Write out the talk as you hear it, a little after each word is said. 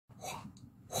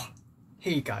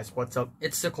Hey guys, what's up?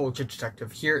 It's the Culture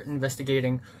Detective here,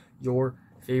 investigating your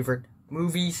favorite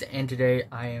movies, and today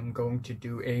I am going to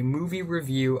do a movie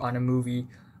review on a movie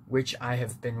which I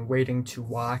have been waiting to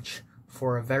watch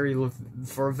for a very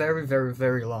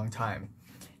long time,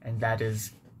 and that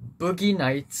is Boogie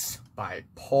Nights by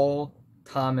Paul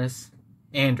Thomas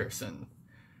Anderson.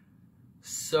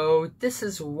 So this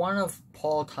is one of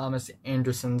Paul Thomas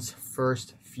Anderson's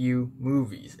first few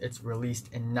movies. It's released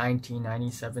in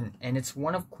 1997, and it's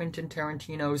one of Quentin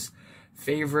Tarantino's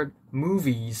favorite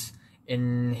movies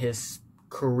in his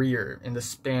career, in the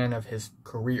span of his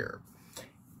career.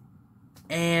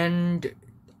 And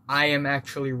I am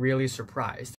actually really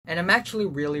surprised. And I'm actually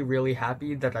really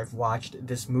happy that I've watched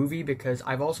this movie, because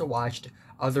I've also watched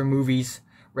other movies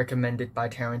recommended by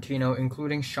Tarantino,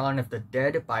 including Shaun of the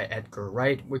Dead by Edgar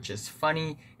Wright, which is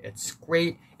funny, it's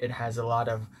great, it has a lot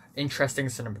of interesting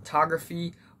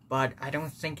cinematography, but I don't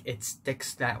think it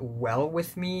sticks that well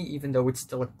with me, even though it's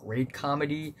still a great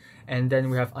comedy. And then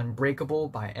we have Unbreakable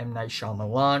by M. Night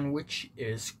Shyamalan, which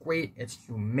is great, it's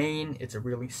humane, it's a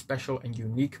really special and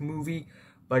unique movie,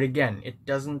 but again, it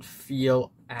doesn't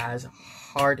feel as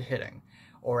hard-hitting,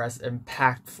 or as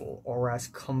impactful, or as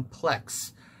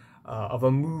complex of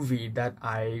a movie that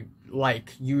I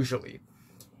like usually.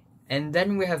 And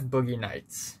then we have Boogie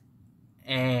Nights,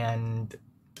 and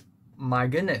my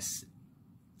goodness,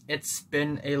 it's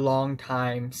been a long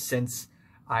time since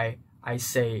I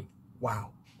say, wow,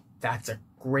 that's a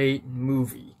great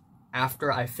movie,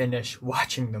 after I finish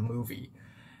watching the movie.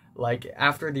 Like,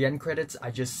 after the end credits,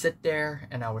 I just sit there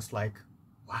and I was like,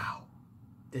 wow,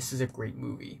 this is a great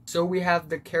movie. So we have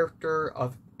the character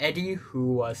of Eddie,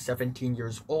 who was 17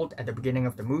 years old at the beginning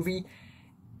of the movie,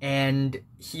 and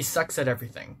he sucks at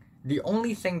everything. The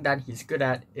only thing that he's good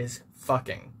at is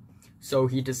fucking. So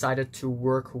he decided to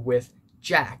work with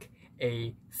Jack,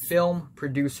 a film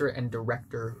producer and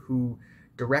director who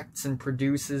directs and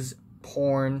produces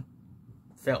porn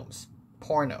films,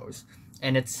 pornos.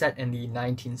 And it's set in the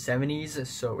 1970s,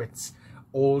 so it's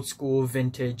old school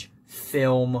vintage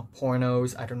film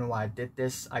pornos. I don't know why I did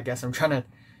this. I guess I'm trying to,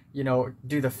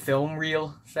 do the film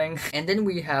reel thing. And then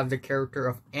we have the character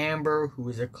of Amber, who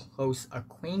is a close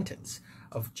acquaintance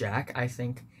of Jack. I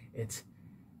think it's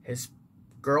his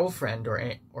girlfriend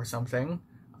or something.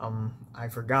 I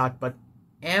forgot. But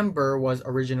Amber was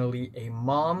originally a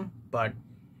mom, but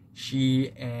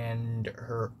she and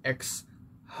her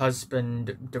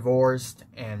ex-husband divorced,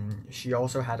 and she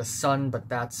also had a son, but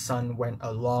that son went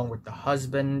along with the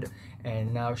husband,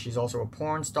 and now she's also a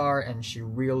porn star, and she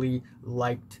really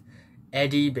liked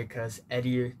Eddie because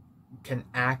Eddie can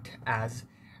act as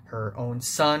her own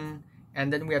son.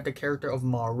 And then we have the character of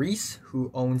Maurice, who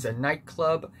owns a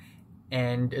nightclub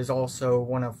and is also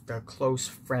one of the close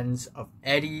friends of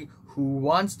Eddie, who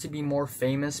wants to be more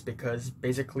famous because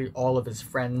basically all of his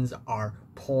friends are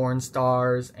porn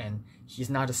stars, and he's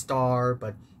not a star,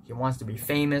 but he wants to be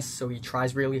famous, so he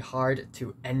tries really hard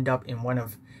to end up in one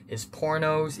of his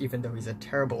pornos, even though he's a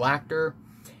terrible actor.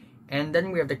 And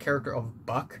then we have the character of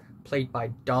Buck, played by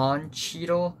Don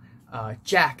Cheadle.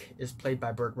 Jack is played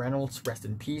by Burt Reynolds, rest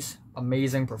in peace,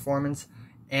 amazing performance.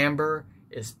 Amber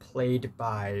is played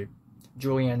by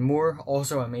Julianne Moore,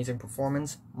 also amazing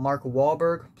performance. Mark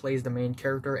Wahlberg plays the main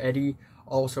character, Eddie,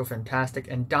 also fantastic.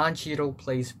 And Don Cheadle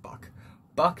plays Buck.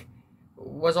 Buck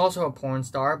was also a porn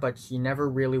star, but he never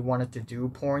really wanted to do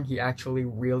porn. He actually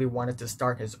really wanted to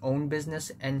start his own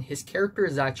business, and his character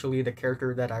is actually the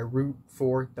character that I root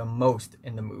for the most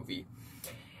in the movie.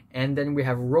 And then we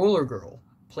have Roller Girl,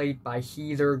 played by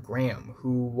Heather Graham,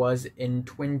 who was in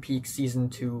Twin Peaks Season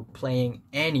 2 playing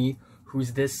Annie,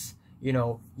 who's this,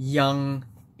 young,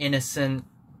 innocent,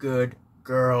 good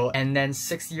girl. And then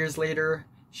 6 years later,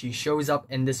 she shows up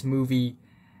in this movie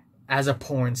as a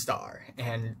porn star.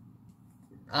 And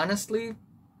honestly,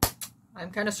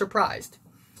 I'm kind of surprised.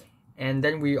 And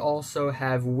then we also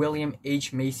have William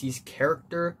H. Macy's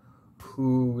character,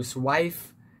 whose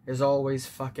wife is always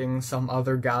fucking some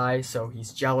other guy, so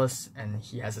he's jealous and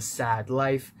he has a sad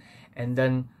life. And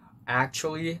then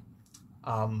actually,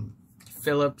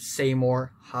 Philip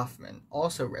Seymour Hoffman,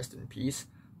 also rest in peace,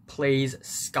 plays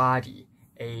Scotty,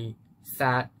 a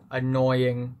fat,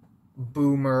 annoying,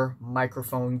 boomer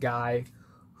microphone guy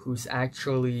who's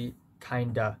actually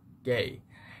kinda gay.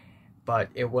 But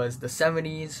it was the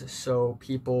 70s, so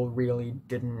people really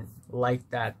didn't like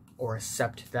that or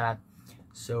accept that.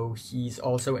 So he's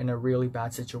also in a really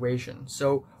bad situation.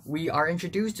 So we are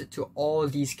introduced to all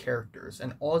of these characters,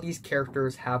 and all these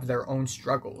characters have their own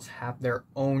struggles, have their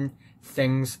own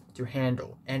things to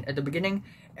handle. And at the beginning,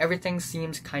 everything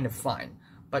seems kind of fine.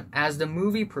 But as the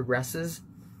movie progresses,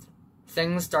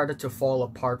 things started to fall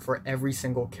apart for every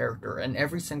single character, and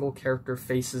every single character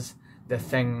faces the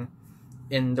thing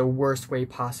in the worst way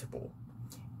possible.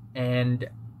 And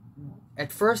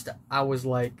at first I was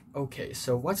like, okay,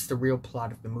 so what's the real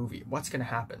plot of the movie? What's gonna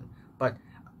happen? But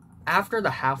after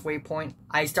the halfway point,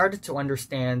 I started to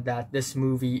understand that this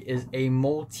movie is a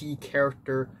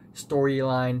multi-character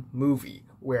storyline movie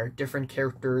where different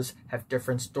characters have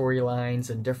different storylines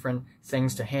and different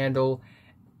things to handle,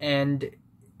 and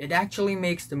it actually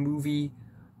makes the movie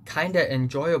kinda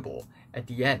enjoyable at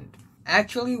the end.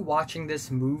 Actually, watching this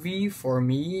movie, for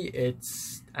me,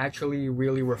 it's actually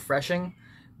really refreshing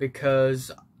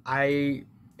because I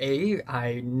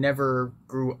never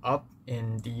grew up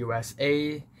in the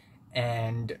USA,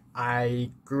 and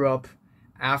I grew up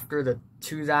after the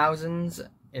 2000s,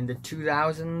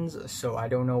 so I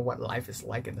don't know what life is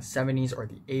like in the 70s or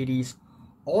the 80s.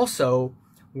 Also,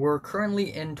 we're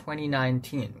currently in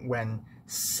 2019 when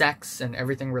sex and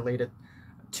everything related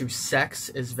to sex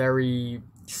is very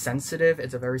sensitive.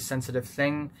 It's a very sensitive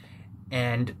thing,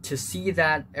 and to see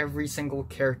that every single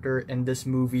character in this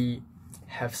movie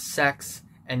have sex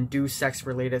and do sex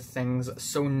related things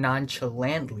so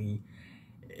nonchalantly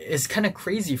is kind of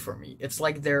crazy for me. It's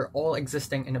like they're all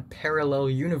existing in a parallel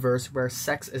universe where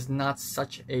sex is not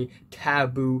such a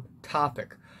taboo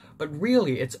topic. But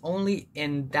really, it's only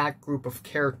in that group of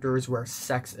characters where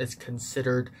sex is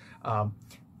considered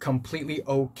completely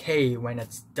okay when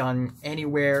it's done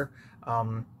anywhere,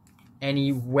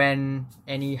 any when,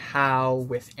 anyhow,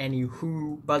 with any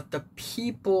who. But the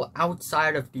people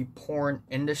outside of the porn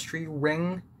industry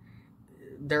ring,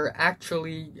 they're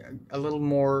actually a little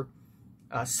more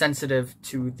sensitive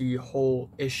to the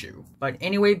whole issue. But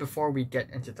anyway, before we get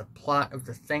into the plot of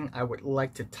the thing, I would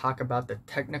like to talk about the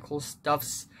technical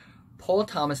stuffs. Paul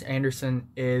Thomas Anderson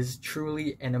is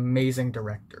truly an amazing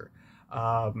director.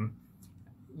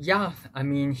 Yeah, I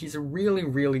mean, he's a really,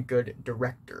 really good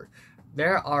director.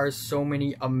 There are so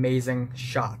many amazing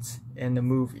shots in the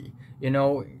movie. You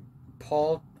know,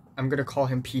 Paul, I'm gonna call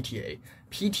him PTA.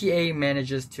 PTA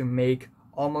manages to make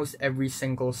almost every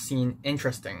single scene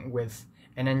interesting with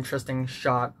an interesting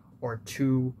shot or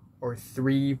two or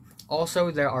three.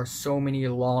 Also, there are so many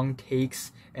long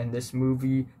takes in this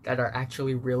movie that are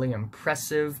actually really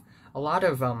impressive. A lot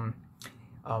of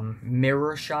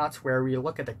mirror shots where we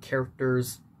look at the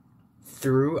characters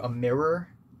through a mirror,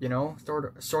 you know,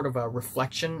 sort of a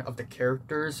reflection of the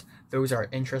characters. Those are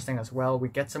interesting as well. We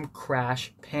get some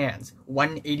crash pans,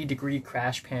 180-degree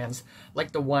crash pans,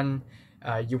 like the one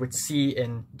you would see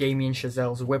in Damien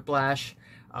Chazelle's Whiplash,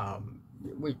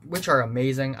 which are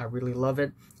amazing. I really love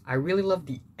it. I really love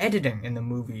the editing in the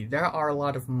movie. There are a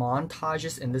lot of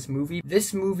montages in this movie.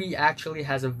 This movie actually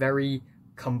has a very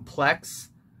complex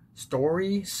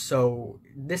story, so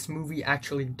this movie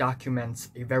actually documents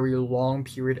a very long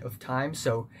period of time,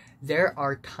 so there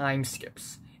are time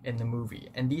skips in the movie,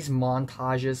 and these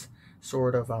montages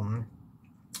sort of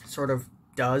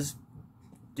does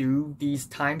do these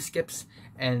time skips,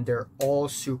 and they're all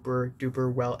super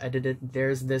duper well edited.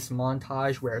 There's this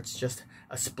montage where it's just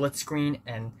a split screen,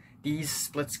 and these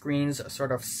split screens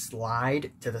sort of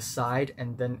slide to the side,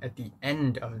 and then at the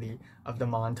end of the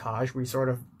montage we sort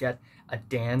of get a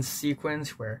dance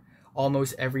sequence where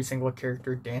almost every single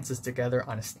character dances together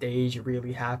on a stage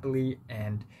really happily,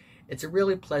 and it's a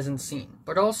really pleasant scene.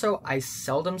 But also, I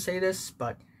seldom say this,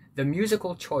 but the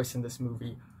musical choice in this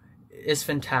movie is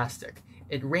fantastic.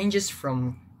 It ranges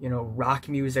from, you know, rock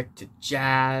music to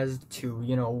jazz to,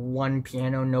 you know, one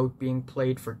piano note being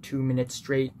played for 2 minutes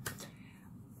straight,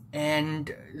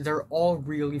 and they're all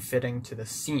really fitting to the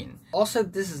scene. Also,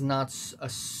 this is not a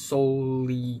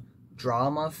solely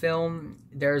drama film.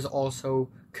 There's also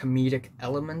comedic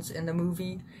elements in the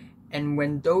movie, and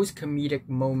when those comedic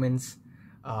moments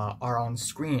are on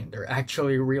screen, they're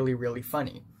actually really, really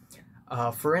funny.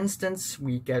 For instance,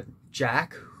 we get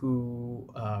Jack,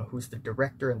 who's the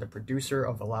director and the producer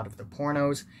of a lot of the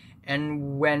pornos,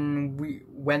 and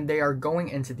when they are going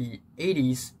into the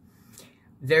 80s,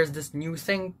 there's this new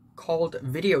thing called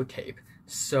videotape.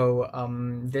 So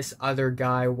this other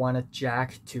guy wanted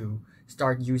Jack to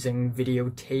start using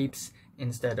videotapes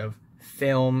instead of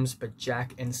films, but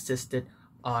Jack insisted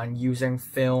on using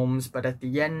films. But at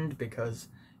the end, because,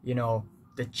 you know,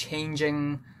 the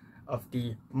changing of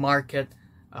the market,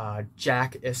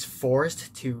 Jack is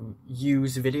forced to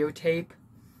use videotape.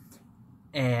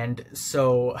 And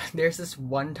so there's this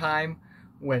one time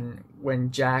when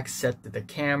Jack said to the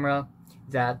camera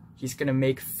that he's gonna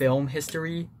make film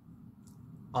history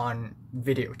on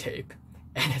videotape,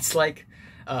 and it's like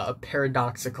a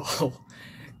paradoxical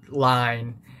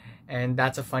line, and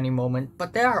that's a funny moment.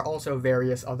 But there are also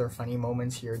various other funny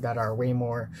moments here that are way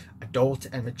more adult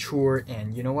and mature,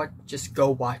 and you know what? Just go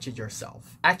watch it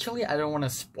yourself. Actually, I don't want to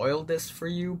spoil this for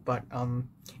you, but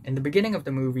in the beginning of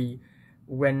the movie,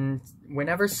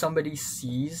 whenever somebody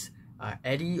sees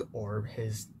Eddie, or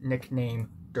his nickname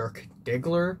Dirk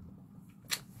Diggler,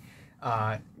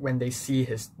 when they see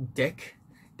his dick,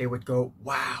 they would go,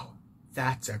 "Wow,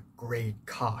 that's a great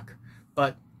cock."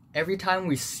 But every time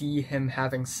we see him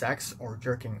having sex or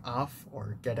jerking off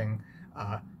or getting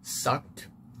sucked,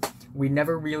 we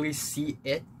never really see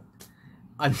it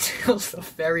until the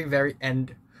very, very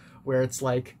end, where it's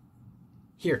like,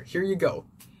 here you go.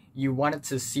 You wanted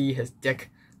to see his dick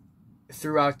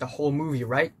throughout the whole movie,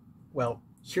 right? Well,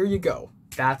 here you go.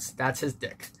 That's his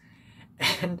dick.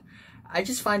 And I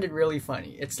just find it really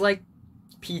funny. It's like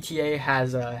PTA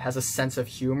has a sense of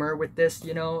humor with this,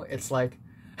 you know? It's like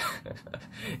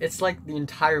it's like the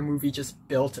entire movie just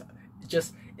builds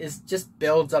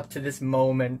up to this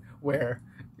moment where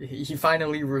he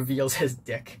finally reveals his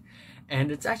dick,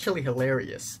 and it's actually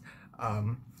hilarious.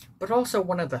 But also,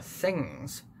 one of the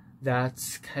things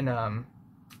that's kind of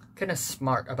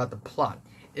smart about the plot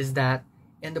is that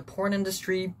in the porn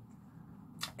industry,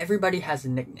 everybody has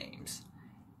nicknames,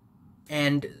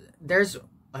 and there's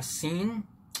a scene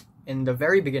in the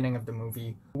very beginning of the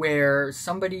movie where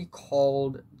somebody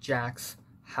called Jack's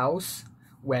house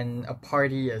when a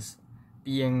party is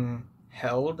being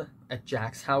held at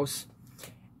Jack's house.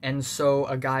 And so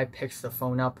a guy picks the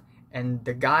phone up, and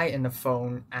the guy in the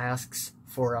phone asks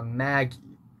for a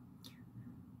Maggie.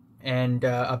 And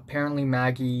apparently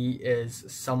Maggie is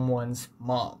someone's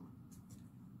mom.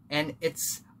 And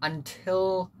it's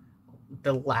until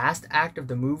the last act of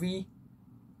the movie,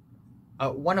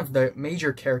 one of the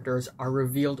major characters are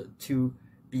revealed to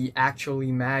be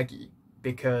actually Maggie,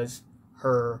 because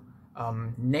her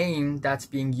name that's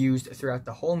being used throughout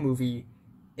the whole movie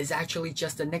is actually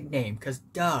just a nickname, because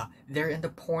duh, they're in the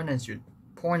porn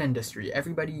industry.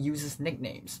 Everybody uses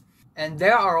nicknames. And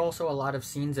there are also a lot of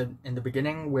scenes in the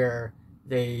beginning where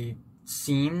they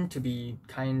seem to be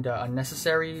kinda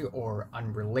unnecessary or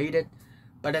unrelated,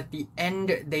 but at the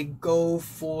end they go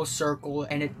full circle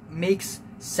and it makes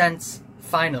sense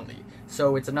finally.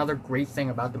 So it's another great thing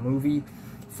about the movie.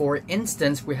 For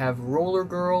instance, we have Roller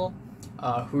Girl,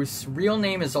 whose real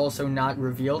name is also not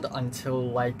revealed until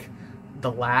like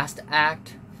the last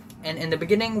act. And in the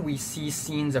beginning we see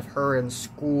scenes of her in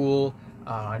school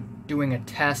doing a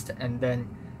test, and then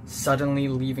suddenly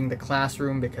leaving the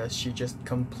classroom because she just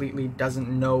completely doesn't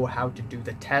know how to do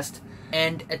the test.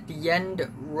 And at the end,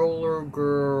 Roller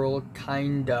Girl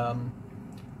kinda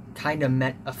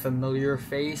met a familiar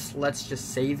face. Let's just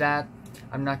say that.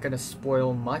 I'm not gonna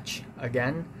spoil much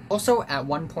again. Also, at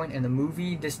one point in the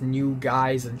movie, this new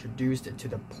guy is introduced to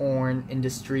the porn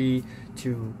industry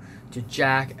to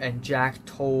Jack, and Jack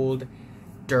told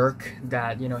Dirk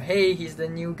that, you know, hey, he's the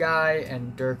new guy,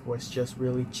 and Dirk was just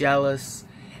really jealous.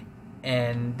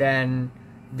 And then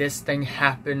this thing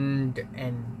happened,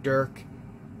 and Dirk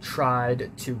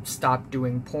tried to stop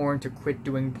doing porn, to quit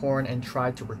doing porn, and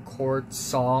tried to record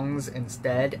songs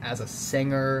instead as a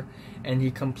singer, and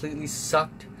he completely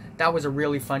sucked. That was a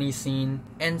really funny scene.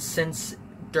 And since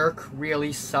Dirk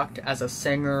really sucked as a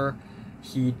singer,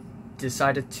 he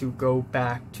decided to go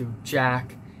back to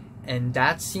Jack, and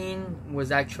that scene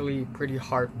was actually pretty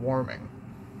heartwarming.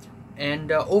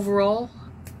 And overall,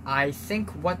 I think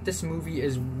what this movie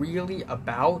is really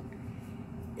about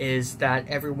is that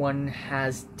everyone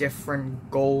has different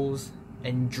goals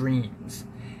and dreams,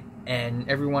 and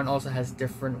everyone also has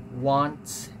different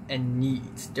wants and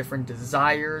needs, different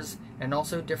desires, and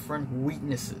also different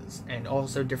weaknesses, and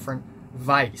also different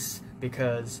vice,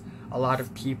 because a lot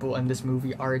of people in this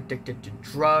movie are addicted to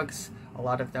drugs, a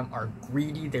lot of them are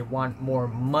greedy, they want more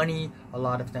money, a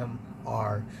lot of them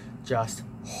are just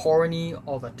horny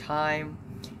all the time,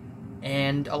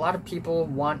 and a lot of people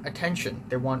want attention,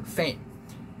 they want fame.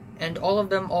 And all of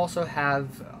them also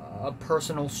have a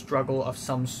personal struggle of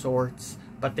some sorts,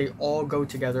 but they all go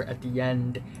together at the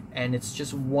end, and it's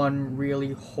just one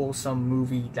really wholesome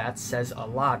movie that says a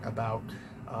lot about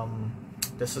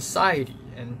the society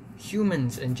and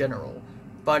humans in general.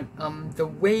 But the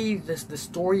way the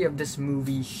story of this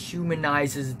movie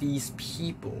humanizes these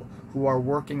people who are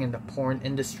working in the porn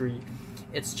industry,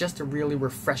 it's just a really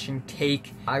refreshing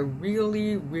take. I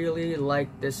really, really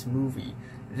like this movie.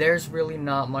 There's really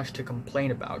not much to complain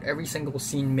about. Every single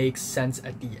scene makes sense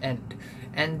at the end.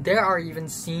 And there are even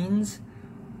scenes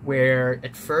where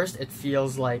at first it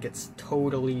feels like it's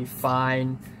totally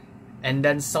fine, and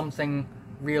then something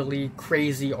really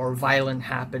crazy or violent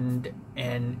happened,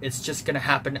 and it's just gonna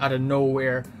happen out of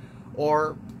nowhere.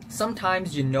 Or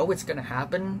sometimes you know it's gonna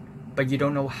happen, but you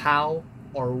don't know how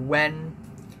or when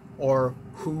or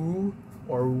who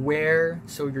or where,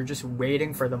 so you're just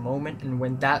waiting for the moment, and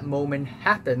when that moment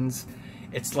happens,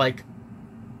 it's like,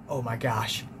 oh my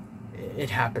gosh, it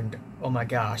happened, oh my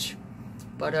gosh.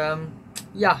 But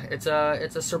yeah, it's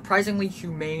a surprisingly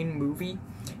humane movie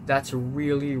that's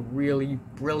really, really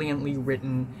brilliantly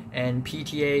written, and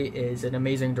PTA is an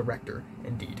amazing director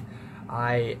indeed.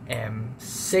 I am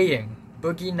saying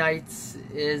Boogie Nights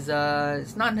is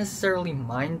it's not necessarily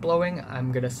mind-blowing.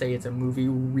 I'm gonna say it's a movie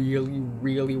really,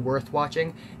 really worth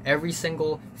watching. Every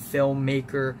single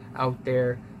filmmaker out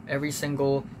there, every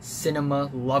single cinema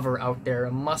lover out there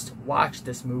must watch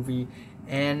this movie,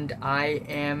 and I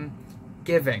am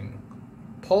giving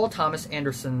Paul Thomas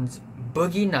Anderson's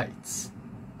Boogie Nights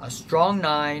a strong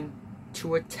 9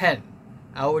 to a 10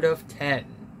 out of 10.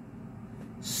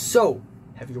 So,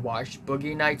 have you watched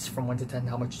Boogie Nights? From 1 to 10,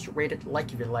 how much did you rate it?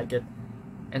 Like if you like it,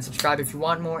 and subscribe if you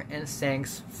want more, and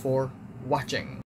thanks for watching.